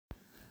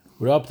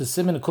We're up to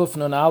Siman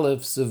Kufnon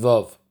Aleph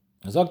Sevov.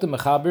 Sagt der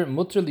Mechaber,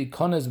 Mutter li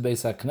kones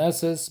beis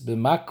hakneses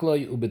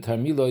b'makloi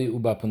u'betarmiloi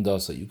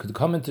u'bapundasoi. You could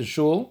come into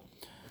shul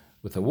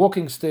with a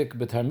walking stick,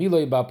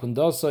 betarmiloi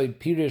bapundasoi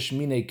pirish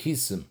mine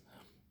kisim.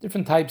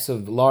 Different types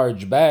of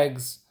large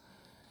bags.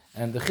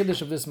 And the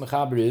chiddush of this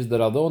Mechaber is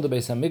that although in the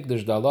Beis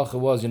HaMikdash the halacha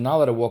was you're not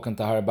allowed to walk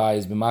into Har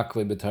Bayis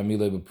b'makloi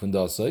betarmiloi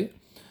b'pundasoi.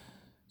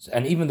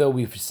 And even though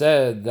we've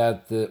said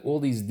that all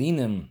these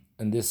dinim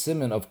and this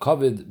siman of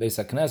Kavod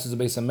Beis HaKnesses,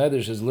 Beis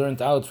HaMedrash is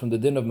learned out from the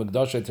din of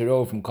Mikdashay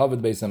Tero from Kavod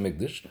Beis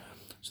HaMikdash.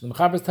 So the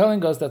Mechaber is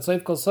telling us that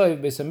Seif Kol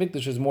Seif Beis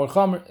HaMikdash is more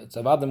Chamer, it's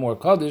Avada more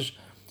Kaddish,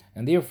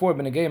 and therefore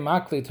Benegei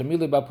Makli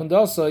Termili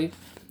Bapundasai,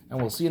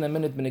 and we'll see in a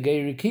minute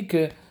Benegei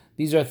Rikike,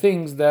 these are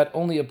things that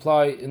only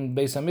apply in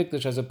Beis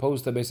HaMikdash as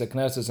opposed to Beis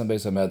HaKnesses and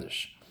Beis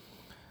HaMedrash.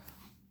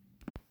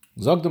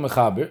 Zog the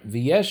Mechaber,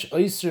 V'yesh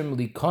oisrim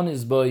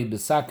likonis boi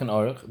b'saken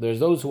orach. There's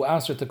those who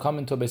ask her to come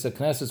into Beis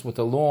HaKnesses with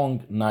a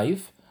long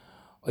knife.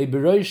 Oy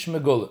b'roish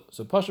megula.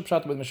 So Pasha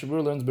Pshat with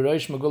Meshavur learns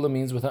b'roish megula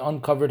means with an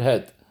uncovered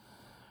head.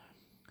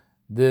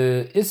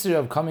 The isra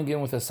of coming in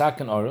with a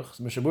saken orach,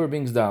 Meshavur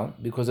brings down,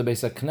 because a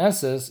Beis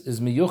HaKnesses is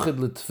miyuchid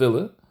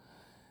l'tfila,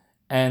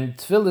 and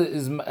tfila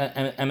is, and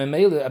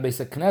memele, a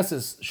Beis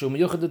HaKnesses, shu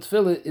miyuchid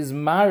l'tfila, is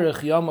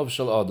marich yamav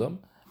shel adam,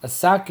 a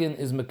saken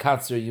is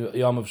mekatzer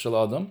yamav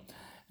shel adam,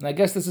 and I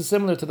guess this is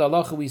similar to the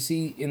halacha we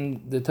see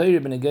in the Torah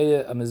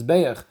b'negeya a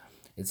mizbeach.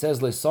 It says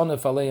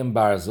le'sonef aleim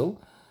barzel,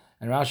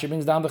 and Rashi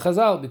brings down the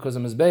Chazal because a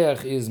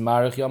mizbeach is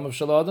marich yom of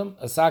shaladam,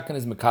 a saken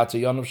is mekatzer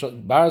yom of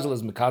shaladam, barzel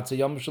is mekatzer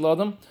yom of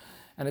shaladam,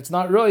 and it's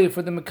not roy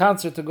for the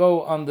mekatzer to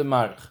go on the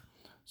marich.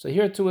 So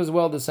here too as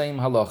well the same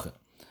halacha.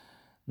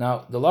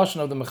 Now the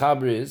lashon of the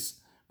Mechaber is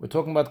we're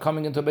talking about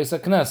coming into Beis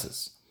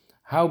HaKnesses.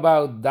 How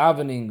about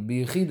davening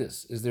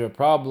b'yechidus? Is there a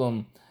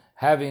problem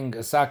having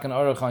a saken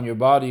aruch on your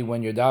body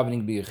when you're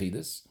davening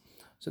b'yechidus?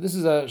 So this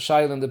is a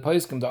shayla in the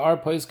poskim. There are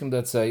poskim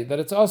that say that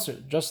it's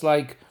asr, just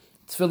like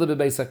Tefillah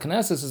b'Beis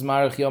HaKnesses is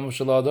marach yom of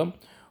shaladam,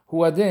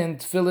 who adin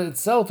Tefillah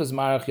itself is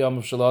marach yom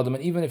of shaladam,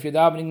 and even if you're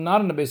davening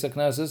not in the Beis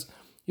HaKnesses,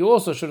 you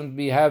also shouldn't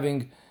be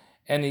having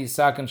any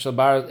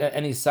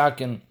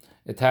saken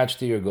attached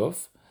to your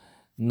guf.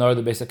 Nor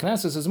the Beis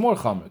HaKnesses is more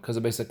chamer, because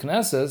the Beis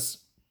HaKnesses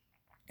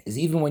is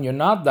even when you're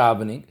not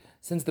davening,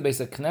 since the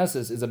Beis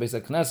HaKnesses is a Beis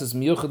HaKnesses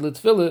miyuchad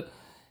l'tefillah,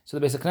 so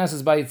the Beis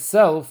HaKnesses by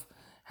itself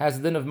has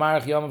the din of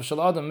marach yom of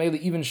shaladam.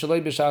 Maybe even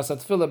shaloi b'shas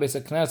tefillah Beis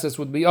HaKnesses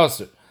would be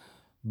asr.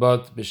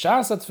 But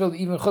b'shas tefillah,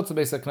 even chutz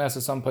Beis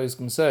HaKnesses, some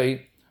poskim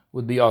say,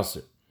 would be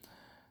asr.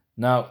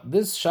 Now,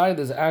 this shayla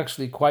is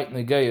actually quite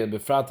negeya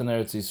b'frat in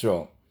Eretz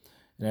Yisrael.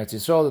 In Eretz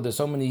Yisrael, there's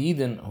so many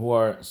Yidden who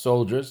are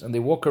soldiers, and they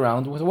walk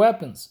around with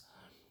weapons.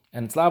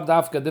 And it's lav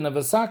dafka din of a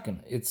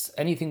saken. It's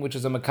anything which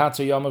is a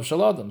mekatzer yom of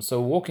shaladam.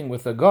 So walking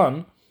with a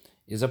gun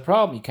is a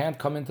problem. You can't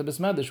come into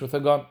Bismedish with a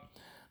gun.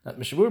 Now,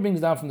 Meshavur brings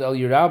down from the El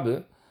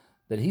Yerabbe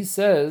that he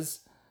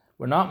says,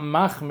 we're not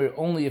machmir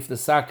only if the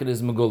saken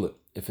is megullah.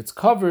 If it's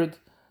covered,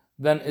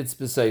 then it's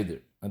beseder.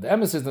 And the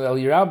emes is that El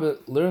Yerabbe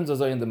learns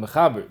as in the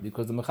Mechaber,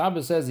 because the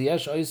Mechaber says,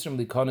 Yesh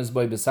oisrim likonis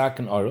by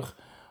besaken aruch,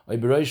 oy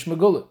beroish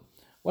megullah.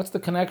 What's the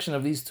connection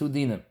of these two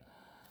dinim?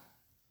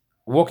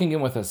 Walking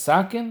in with a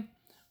saken,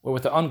 or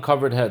with an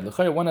uncovered head?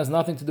 One has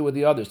nothing to do with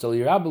the other. So El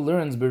Yerabbe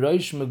learns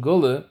beroish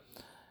megullah.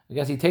 I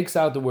guess he takes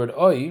out the word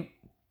oy,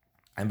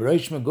 and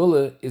beroish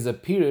megullah is a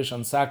pirish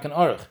on saken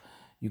aruch.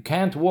 You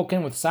can't walk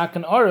in with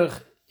saken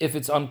aruch if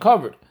it's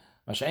uncovered.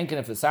 Mashenkin,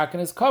 if the saken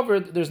is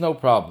covered, there's no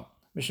problem.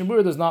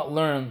 Mishnah does not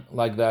learn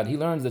like that. He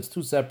learns that's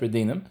two separate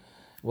dinim.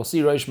 We'll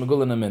see Reish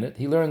Megul in a minute.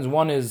 He learns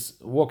one is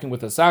walking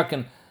with a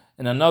saken,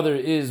 and another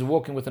is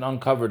walking with an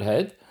uncovered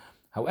head.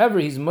 However,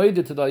 he's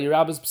moeded to the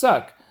Yerabbe's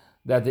psak,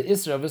 that the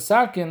isra of a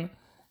saken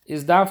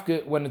is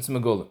dafke when it's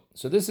Megul.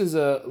 So this is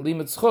a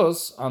limit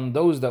chus on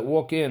those that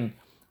walk in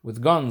with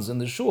guns in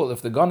the shul.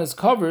 If the gun is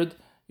covered,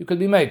 you could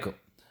be mekel.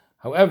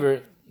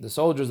 However, the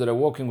soldiers that are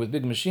walking with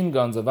big machine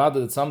guns have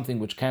added something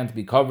which can't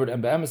be covered.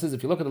 And Be'emes is,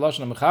 if you look at the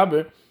Lashon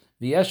HaMechaber,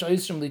 V'yesh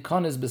oisrim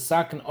likon is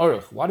b'saken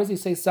aruch. Why does he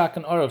say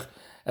saken aruch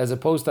as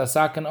opposed to a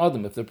saken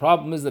adam? If the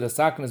problem is that a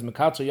saken is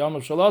mekatzer yom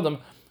of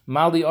shaladam,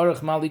 mali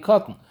aruch, mali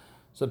cotton.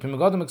 So Pri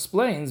Megadim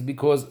explains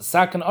because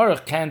saken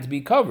aruch can't be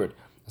covered.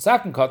 A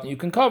saken cotton you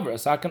can cover. A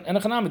saken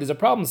enochanami, there's a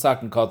problem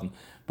saken cotton,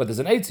 but there's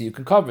an eitzah, you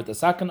can cover it. A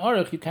saken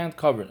aruch you can't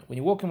cover it. When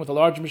you walk in with a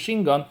large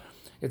machine gun,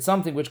 it's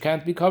something which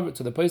can't be covered.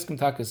 So the poskim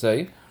taka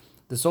say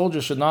the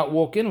soldiers should not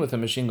walk in with a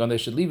machine gun; they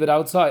should leave it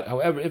outside.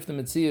 However, if the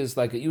mitzvah is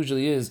like it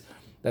usually is,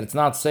 that it's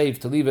not safe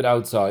to leave it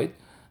outside,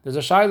 there's a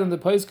shayla in the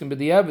poskim, but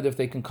the avid, if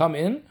they can come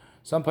in,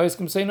 some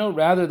poskim say no,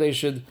 rather they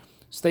should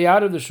stay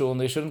out of the shul, and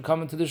they shouldn't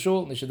come into the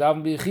shul, and they should have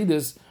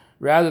b'yechidus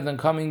rather than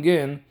coming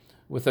in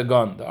with a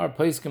gun. There are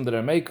poskim that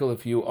are mekel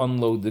if you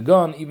unload the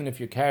gun, even if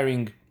you're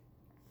carrying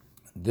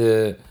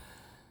the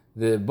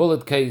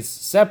bullet case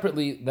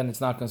separately, then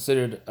it's not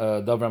considered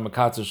davar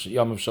mekatzer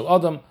yom of shel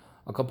adam.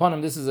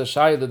 Akapanim, this is a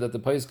shayla that the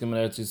poskim in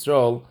Eretz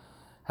Yisrael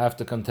have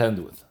to contend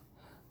with.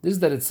 This is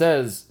that it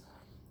says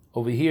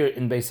over here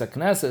in Beis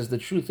HaKnesses, the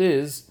truth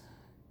is,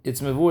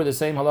 it's mevur, the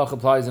same halach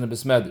applies in a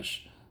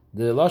Bismedish.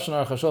 The Lashon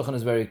Aruch HaShulchan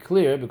is very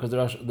clear because the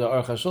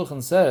Aruch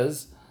HaShulchan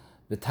says,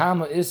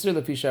 "V'tama isr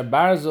lefisha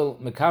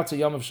barzel mekatze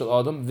yamav shel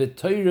adam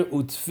v'toyre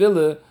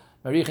utfile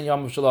marichin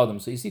yamav shel adam."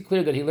 So you see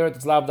clear that he learned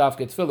it's lav dafke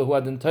tefillah who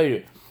had in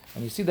Torah,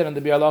 and you see that in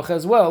the Biur Halacha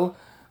as well,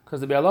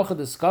 because the Biur Halacha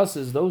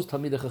discusses those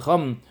Talmidei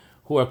Chacham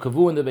who are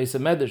kavu in the Beis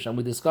Medrash, and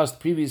we discussed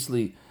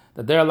previously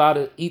that they're allowed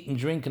to eat and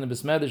drink in the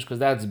Beis Medrash because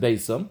that's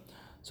Beisam.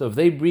 So if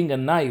they bring a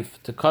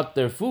knife to cut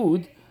their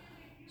food,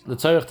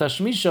 l'tzarech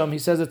tashmisham, he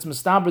says it's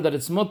mistaber that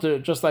it's mutter,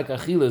 just like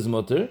achila is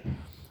mutter.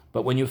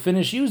 But when you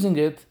finish using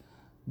it,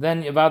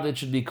 then it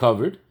should be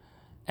covered.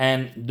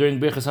 And during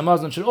Birchas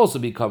Hamazon it should also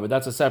be covered.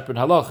 That's a separate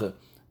halacha,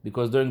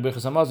 because during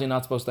Birchas Hamazon you're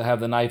not supposed to have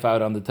the knife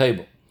out on the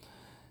table.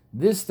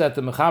 This that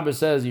the Mechaber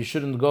says you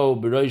shouldn't go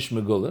b'roish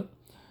megula.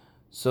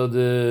 So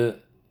the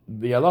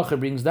Halacha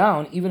brings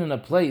down, even in a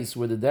place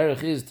where the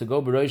derech is to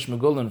go b'roish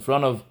megula in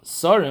front of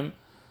sarim,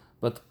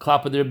 but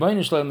klapa der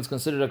Rebbeinu Shalom is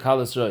considered a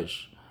kalas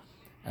roish.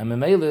 And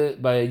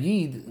memele by a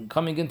yid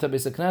coming into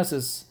Beis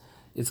HaKnesses,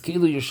 it's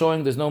kilu you're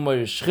showing there's no more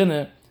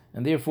shchina,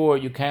 and therefore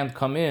you can't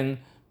come in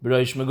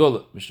b'roish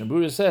megula. Mishnah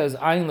Berurah says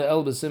ayin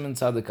le'el b'simen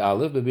tzadik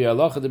aleph b'Biur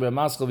Halacha deber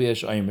maschal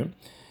v'yesh oimer.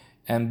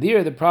 And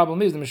there the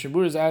problem is the Mishnah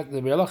Berurah, the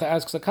Biur Halacha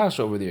asks a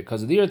kasha over there,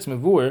 because there it's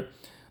mevur.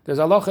 There's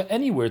halacha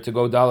anywhere to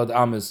go dalad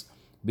amis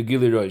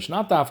begili roish,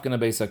 not dafken a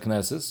Beis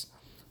HaKnesses.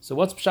 So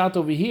what's pshat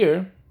over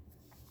here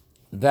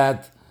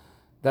that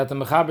the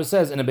Mechaber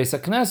says in a Beis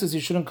HaKnesses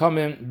you shouldn't come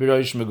in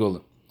b'roish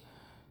megula.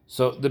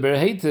 So the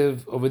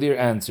Berhetiv over there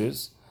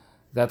answers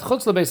that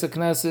chutz leBeis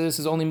HaKnesses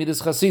is only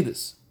midas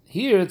chasidus.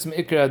 Here it's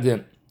meikar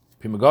adin.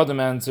 Pri Megadim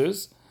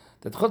answers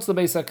that chutz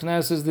leBeis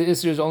HaKnesses the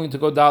isra is only to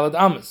go dalad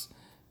amis.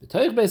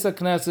 B'toich Beis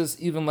HaKnesses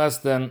even less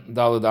than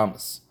dalad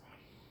amis.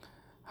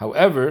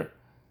 However,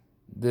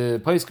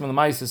 the Poskim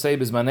L'maisa say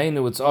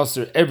bizmanenu it's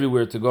also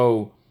everywhere to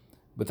go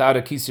without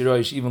a kisi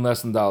roish, even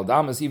less than dalad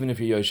amis, even if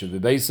you're yoshev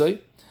v'beisai.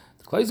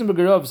 The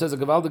Kleisenberger Rav says a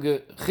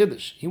gewaldige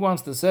chiddush. He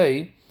wants to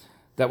say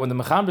that when the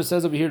Mechaber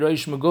says over here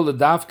roish megula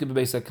dafke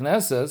b'Beis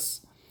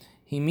HaKnesses,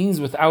 he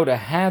means without a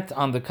hat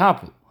on the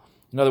kapel.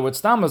 In other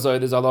words, Tamazoi,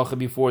 there's halacha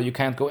before you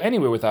can't go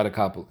anywhere without a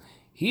kapel.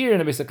 Here in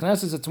the Beis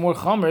HaKnesses it's more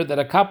chomer that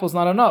a kapel is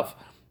not enough.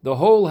 The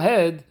whole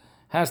head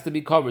has to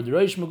be covered. The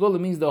roish megula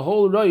means the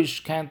whole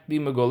roish can't be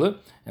megula,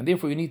 and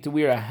therefore you need to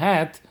wear a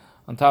hat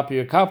on top of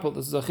your kapel.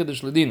 This is a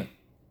chiddush ledina.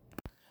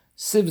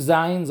 Siv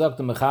Zayin zok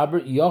the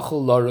Mechaber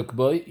yochel lorik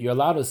boy. You're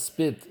allowed to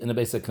spit in a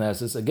Beis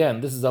HaKnesses.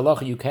 Again, this is a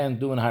halacha you can't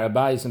do in Har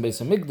Habayis and Beis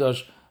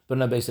HaMikdash, but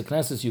in a Beis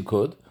HaKnesses you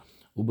could.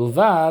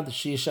 Ubelvad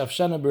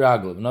sheishafshana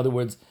b'raglav. In other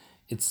words,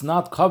 it's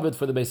not covered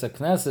for the Beis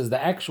HaKnesses.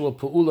 The actual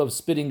pu'ula of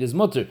spitting is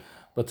mutter,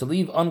 but to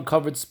leave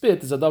uncovered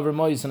spit is a davar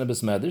mois in a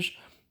Beis Medrash.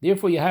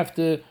 Therefore, you have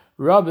to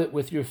rub it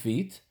with your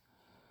feet.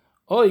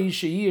 Or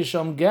if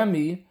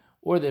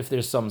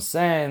there's some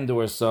sand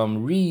or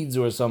some reeds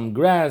or some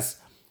grass,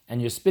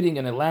 and you're spitting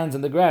and it lands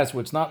in the grass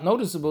where it's not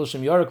noticeable, that's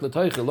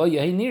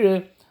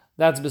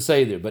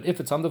beseder. But if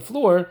it's on the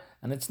floor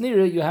and it's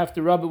near it, you have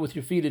to rub it with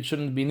your feet. It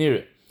shouldn't be near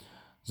it.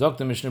 Zok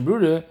the Mishnah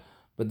Berurah,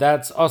 but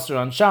that's osir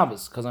on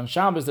Shabbos, because on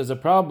Shabbos there's a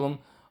problem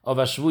of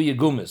ashvuya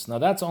gumis. Now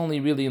that's only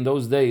really in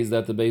those days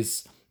that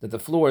the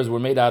floors were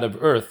made out of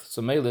earth.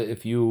 So mele,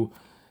 if you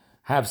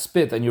have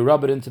spit and you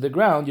rub it into the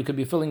ground, you could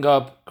be filling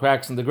up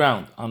cracks in the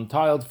ground. On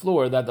tiled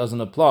floor, that doesn't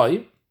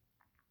apply.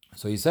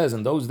 So he says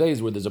in those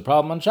days where there's a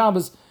problem on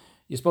Shabbos,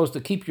 you're supposed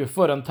to keep your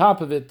foot on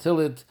top of it till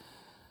it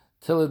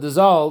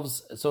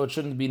dissolves, so it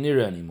shouldn't be near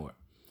anymore.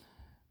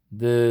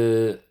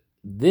 The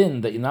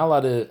din that you're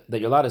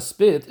allowed to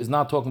spit is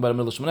not talking about a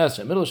middle of Shemoneh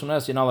Esrei. Middle of Shemoneh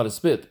Esrei you're not allowed to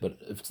spit, but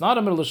if it's not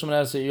a middle of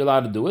Shemoneh Esrei, you're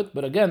allowed to do it.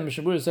 But again,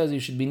 Mishnah Berurah says you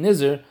should be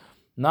nizer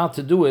not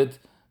to do it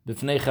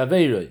b'fnei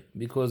chaveiroi,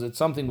 because it's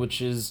something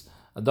which is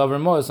a davar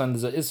mos, and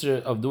there's an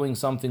isra of doing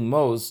something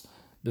mos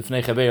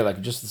b'fnei chaver,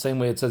 like just the same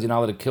way it says you're not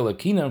allowed to kill a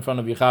kina in front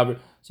of your chaver,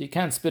 so you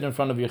can't spit in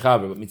front of your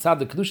chaver. But mitzad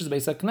the kedushas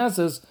Beis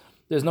HaKnesses,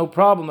 there's no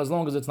problem as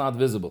long as it's not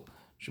visible.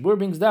 Shabur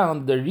brings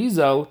down the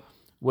Rizal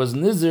was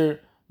nizer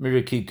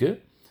mirikike,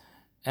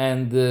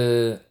 and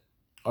the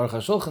Aruch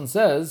HaShulchan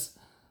says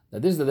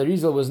that this that the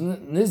Rizal was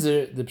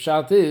nizer. The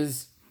pshat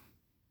is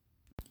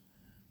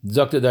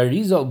Dr. the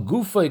Rizal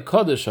gufay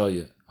kodesh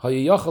hoye.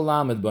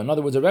 In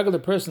other words, a regular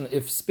person,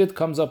 if spit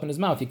comes up in his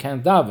mouth, he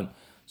can't daven.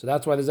 So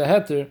that's why there's a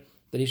heter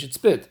that he should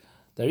spit.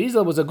 The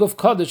Rizal was a guf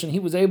kaddish, and he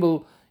was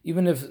able,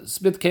 even if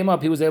spit came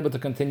up, he was able to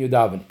continue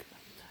davening.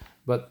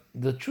 But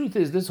the truth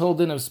is, this whole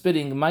din of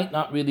spitting might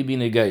not really be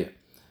negeya.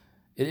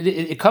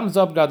 It comes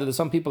up, God, that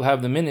some people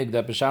have the minig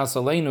that b'shas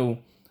aleinu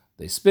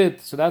they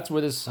spit, so that's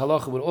where this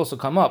halacha would also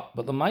come up.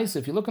 But the Maisa,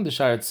 if you look into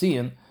Sha'ar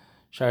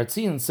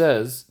Tzion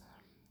says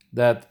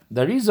that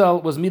the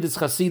Rizal was midas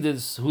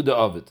chasidus huda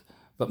ovid.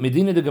 But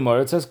Medina the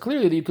Gemara, it says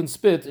clearly that you can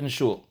spit in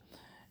shul.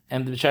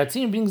 And the Sha'ar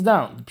Tzion brings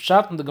down, the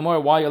pshat in the Gemara,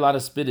 why a lot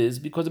of spit is,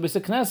 because the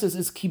Beis HaKnesses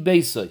is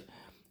kibeisai.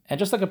 And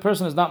just like a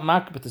person is not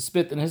makbet to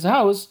spit in his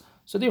house,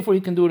 so therefore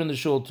he can do it in the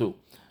shul too.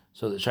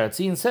 So the Sha'ar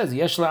Tzion says,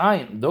 yesh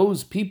la'ayin,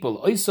 those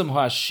people, oisam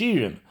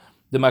ha'ashirim,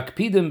 the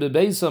makpidim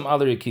bebeisam al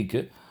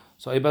rekike.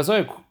 So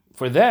Ibazoi,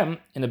 for them,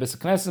 in a Beis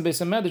HaKnesses and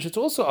Beis HaMedrash, it's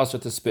also usher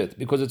to spit,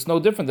 because it's no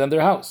different than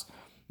their house.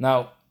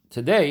 Now,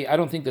 today, I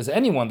don't think there's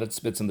anyone that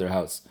spits in their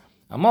house.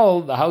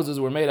 Amal, the houses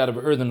were made out of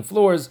earthen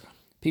floors.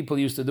 People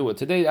used to do it.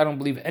 Today, I don't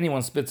believe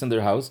anyone spits in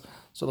their house.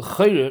 So the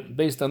chayre,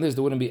 based on this,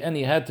 there wouldn't be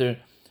any heter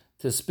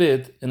to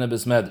spit in a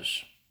Beis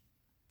Medrash.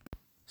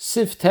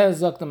 Sif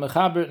tez zok the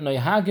mechaber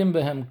noyhagim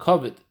behem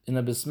kovid. In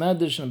a Beis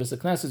Medrash and a Beis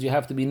HaKnesses, you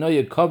have to be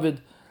noyeh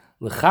kovid,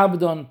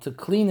 lechabdon, to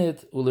clean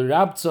it,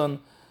 ulerabtzon,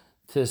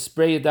 to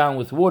spray it down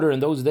with water. In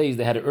those days,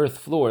 they had earth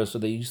floors, so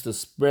they used to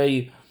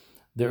spray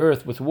the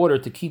earth with water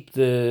to keep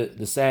the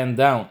sand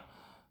down.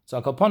 So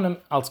upon him,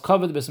 als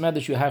kovid Beis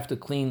Medrash, you have to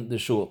clean the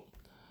shul.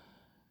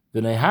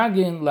 There's a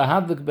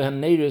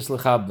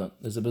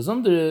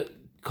besondere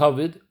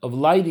kovid of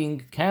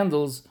lighting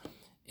candles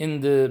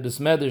in the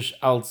Beis Medrash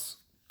als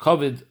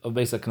kovid of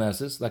Beis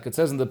HaKnesses, like it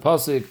says in the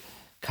pasuk,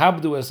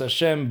 kabdu es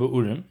Hashem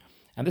be'urim,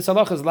 and this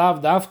halacha is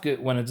lav dafke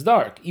when it's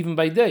dark, even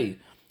by day.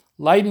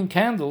 Lighting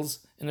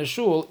candles in a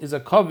shul is a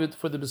kovid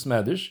for the Beis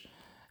Medrash,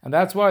 and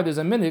that's why there's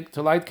a minhag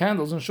to light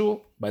candles in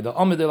shul. By the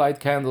Amid they light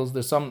candles.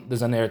 There's an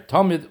Ner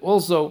Tamid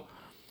also.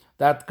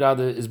 That God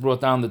is brought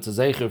down the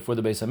Tzeicher for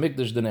the Beis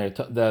HaMikdash, the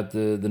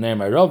Ner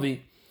Ma'aravi.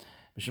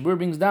 Mishabur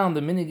brings down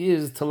the minhag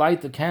is to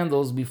light the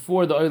candles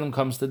before the oilam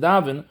comes to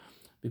daven,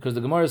 because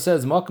the Gemara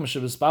says Makom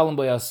shebespalim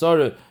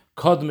b'yasara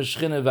kod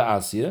meshchina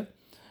v'asya.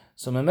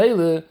 So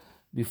Memele,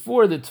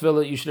 before the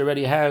tefillah, you should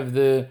already have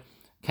the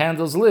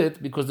candles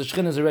lit, because the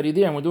shchina is already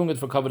there, and we're doing it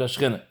for kavod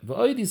hashchina.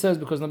 V'oidi says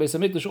because in the Beis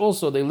HaMikdash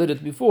also they lit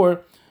it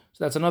before,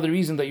 so that's another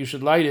reason that you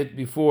should light it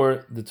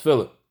before the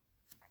tefillah.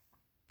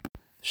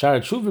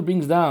 Sharat Shuva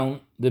brings down,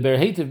 the Ber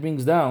Heitev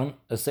brings down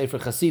a Sefer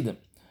Chasidim.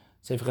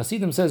 Sefer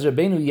Chasidim says,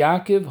 Rabbeinu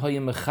Yaakov hoye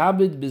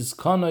mechabed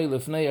bizkonoi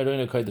lefnei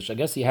Aron HaKodesh. I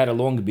guess he had a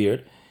long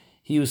beard.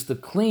 He used to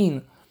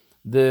clean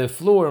the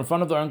floor in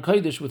front of the Aron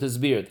HaKodesh with his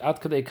beard.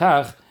 Ad kadei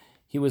kach,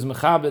 he was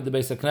mechabed the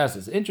Beis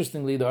HaKnesses.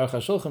 Interestingly, the Aruch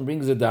HaShulchan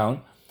brings it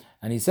down,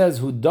 and he says,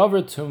 Hu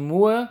dover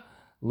tumua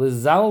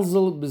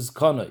lezalzel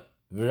bizkonoi.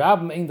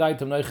 V'rab ein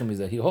daitam noichem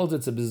izeh. He holds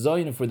it's a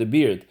bezoyin for the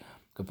beard.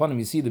 Upon him,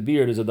 you see the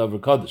beard is a dover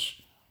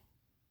kodesh.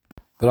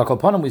 But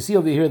upon him, we see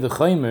over here the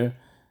chaymer,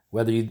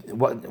 whether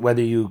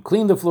you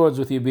clean the floors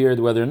with your beard,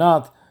 whether or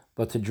not,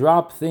 but to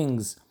drop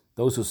things,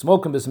 those who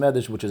smoke in Beis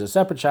Medrash, which is a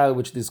separate child,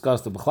 which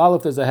discussed the b'chalal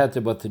if there's a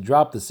heter, but to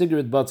drop the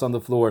cigarette butts on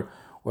the floor,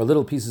 or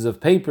little pieces of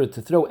paper,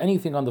 to throw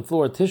anything on the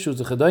floor, tissues,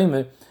 a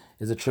chadayme,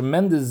 is a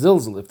tremendous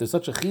zilzal. If there's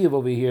such a chiyuv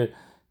over here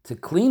to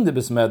clean the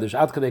Beis Medrash,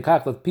 ad kadei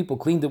kach, that people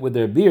cleaned it with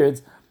their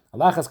beards,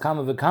 alachas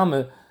kama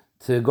v'kama,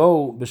 to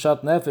go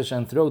b'shat nefesh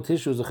and throw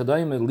tissues, a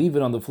chadayme, leave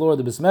it on the floor of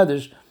the Beis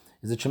Medrash,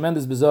 is a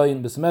tremendous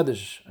bezoyin Beis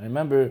Medrash. I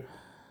remember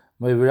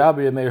my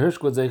Rabbi Meir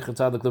Hirschkot Zeicher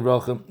Tzadik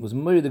Levracha was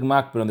moiridig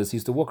makber on this. He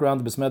used to walk around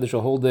the Beis Medrash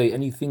a whole day.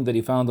 Anything that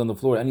he found on the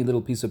floor, any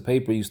little piece of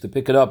paper, he used to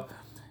pick it up.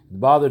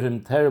 It bothered him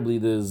terribly,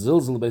 the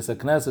zilzal Beis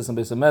HaKnesses and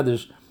Beis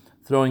HaMedrash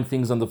throwing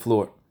things on the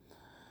floor.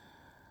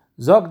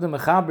 Zog the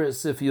Mechaber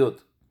Sif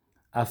Yud.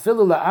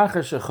 Afilu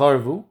la'achar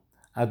shecharvu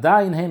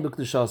adayin heim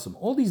b'kedushasim.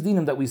 All these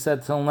dinim that we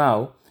said till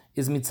now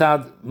is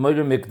mitzad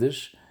moeder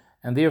mikdash,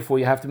 and therefore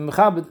you have to be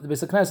mechaber the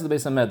Beis HaKnesses, the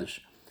Beis HaMedrash.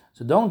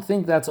 So don't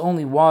think that's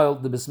only while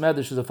the Beis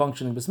Medrash is a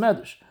functioning Beis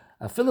Medrash.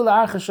 Afilu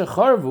la'achar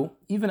shecharvu,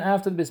 even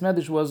after the Beis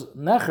Medrash was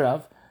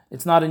nechrav,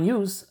 it's not in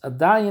use.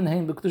 Adayin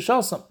heim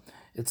b'kedushasam.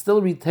 It still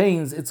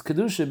retains its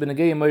kedusha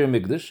b'negei moeder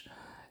mikdash.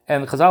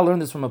 And Chazal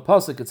learned this from a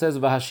pasuk. It says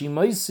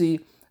v'hashimoisi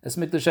es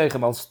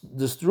mikdashechem. I'll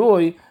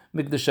destroy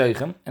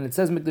mikdashechem, and it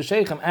says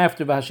mikdashechem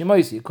after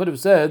v'hashimoisi. It could have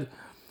said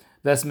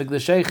ves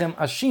mikdashechem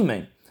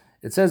ashimei.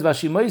 It says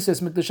v'hashimoisi es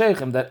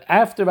mikdashechem, that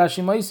after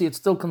v'hashimoisi it's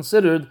still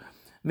considered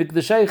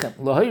mikdashechem.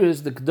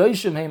 Lahiris the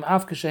kedoshim heim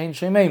afkashein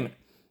shemeim.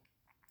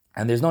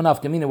 And there's no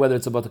nafkamina whether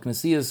it's about the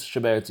knesiyas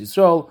sheberetz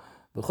Yisrael,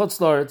 the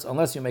chutzlaretz,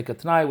 unless you make a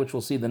t'nai, which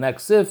we'll see the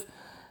next sif,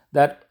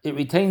 that it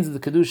retains the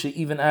kedusha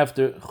even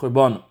after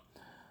churban.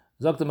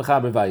 Zok the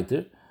mechaber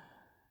weiter.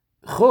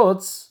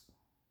 Chutz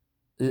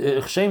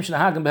Shem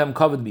shenahagim behem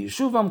kavod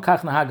b'yeshuvam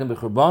kach nahagim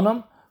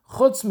b'churbanam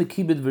chutz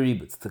mikibed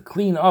v'ribetz. To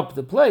clean up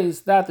the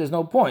place, that there's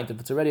no point. If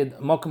it's already a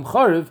mokum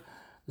chariv,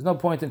 there's no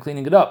point in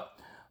cleaning it up.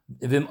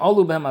 If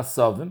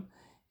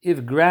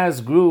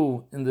grass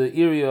grew in the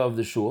area of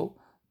the shul,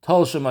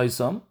 tol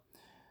shemaisam.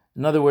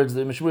 In other words,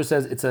 the Mishmur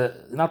says it's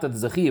not that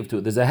there's a chiyuv to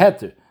it. There's a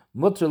heter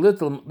mutter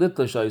little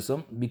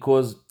shaisam,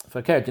 because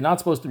fakert you're not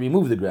supposed to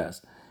remove the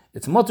grass.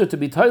 It's mutter to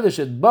be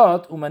toilished,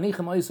 but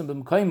umanichem oisam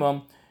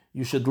b'mkaimam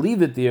you should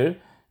leave it there.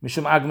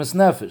 Mishum agmas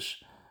nefesh.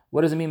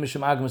 What does it mean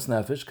mishum agmas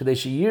nefesh? Kadei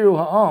sheyiru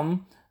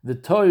ha'am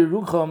v'toy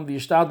rucham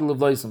v'yishtadul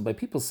v'loisam. By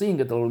people seeing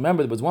it, they'll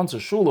remember there was once a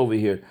shul over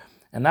here,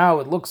 and now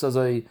it looks as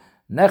a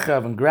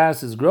nechav and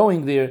grass is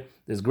growing there.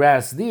 There's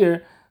grass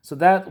there, so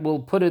that will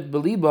put it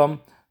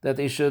belibam that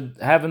they should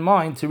have in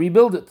mind to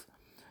rebuild it.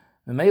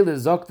 Memele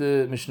zok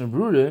the Mishnah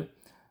Brura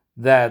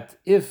that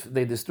if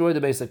they destroy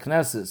the Beis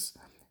HaKnesses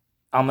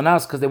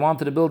almanas because they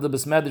wanted to build the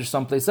Beis Medrash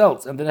someplace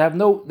else, and they have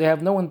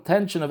no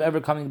intention of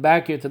ever coming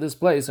back here to this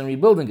place and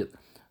rebuilding it.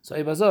 So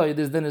Eibazoi,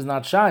 this din is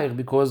not shaykh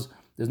because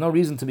there's no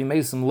reason to be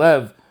Mason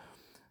Lev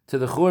to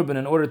the Churban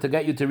in order to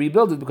get you to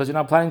rebuild it because you're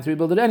not planning to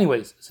rebuild it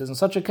anyways. It says in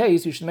such a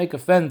case, you should make a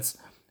fence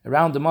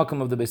around the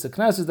Makam of the Beis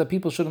HaKnesses that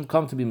people shouldn't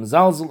come to be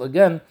Mezalzel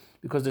again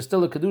because there's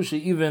still a Kedusha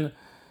even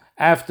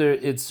after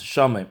it's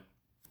Shamim.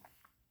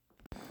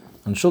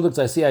 On Shuluk,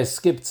 I see I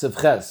skipped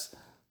Sivches.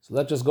 So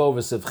let's just go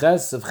over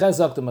Sivches. Sivches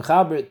Akta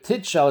Mechaber,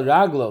 Titshal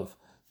Raglov,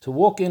 to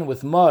walk in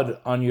with mud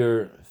on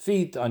your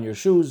feet, on your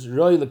shoes.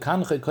 Roy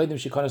Lekanche Koidim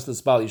Shikonas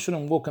L'Spal. You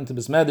shouldn't walk into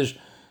Bismedish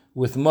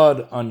with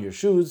mud on your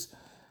shoes.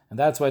 And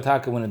that's why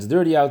Taka, when it's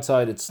dirty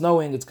outside, it's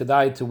snowing, it's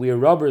Kedai to wear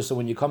rubbers, so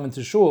when you come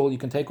into shul, you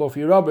can take off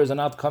your rubbers and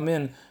not come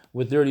in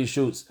with dirty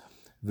shoes.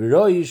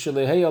 Make sure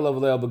that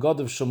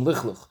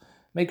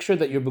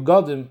your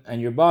begadim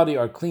and your body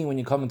are clean when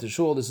you come into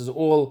shul. This is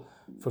all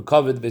for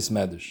covered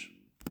Bismedish.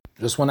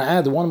 Just want to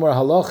add one more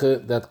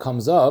halacha that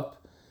comes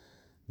up.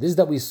 This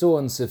that we saw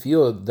in Sif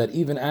Yud, that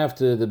even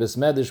after the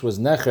Bismedish was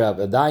nechrav,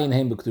 adayin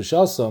heim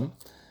b'ktushasam,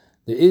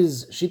 there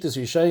is Shitas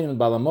Rishayim and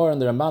Balamor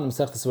and the Ramban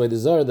Mesechtes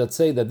Vaydizar that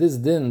say that this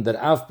din that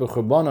af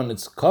b'churbanon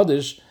it's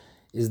kaddish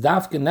is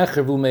dafke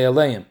nechravu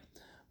me'aleim.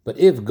 But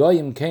if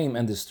Goyim came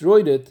and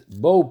destroyed it,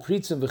 bo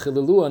pritzim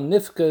v'chilulua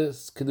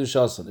nifkas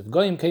kedushasan. If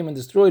Goyim came and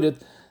destroyed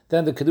it,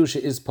 then the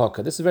kedusha is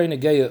paka. This is very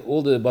negeya.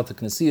 All the Bata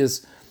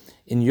Knesias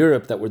in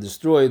Europe that were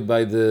destroyed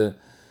by the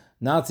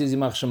Nazis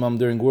Yimach Shemam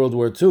during World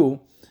War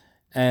II,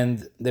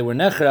 and they were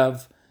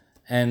nechrav,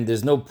 and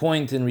there's no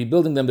point in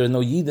rebuilding them. There's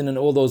no yidin in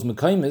all those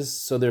mekaymis,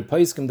 so they're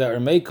paiskim that are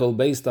mekel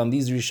based on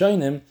these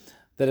rishonim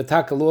that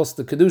Ataka lost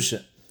the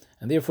kedusha,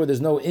 and therefore there's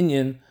no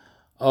inyan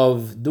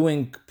of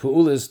doing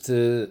pu'ulas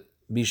to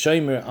be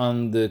shomer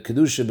on the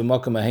kedusha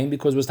b'makam aheim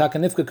because it was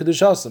takanifka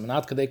kedushasam. And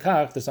at kadei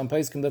kach, there's some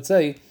paiskim that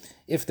say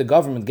if the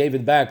government gave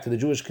it back to the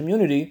Jewish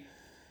community,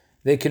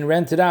 they can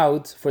rent it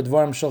out for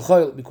dvarim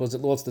shalchoil because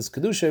it lost this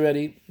kedusha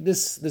already.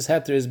 This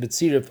heter is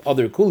betzir of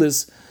other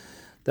kulis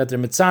that they're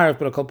mitzaref,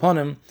 but a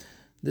kalpanim.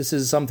 This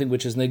is something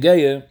which is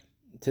negeya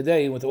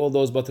today with all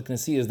those Bata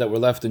Knesias that were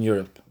left in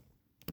Europe.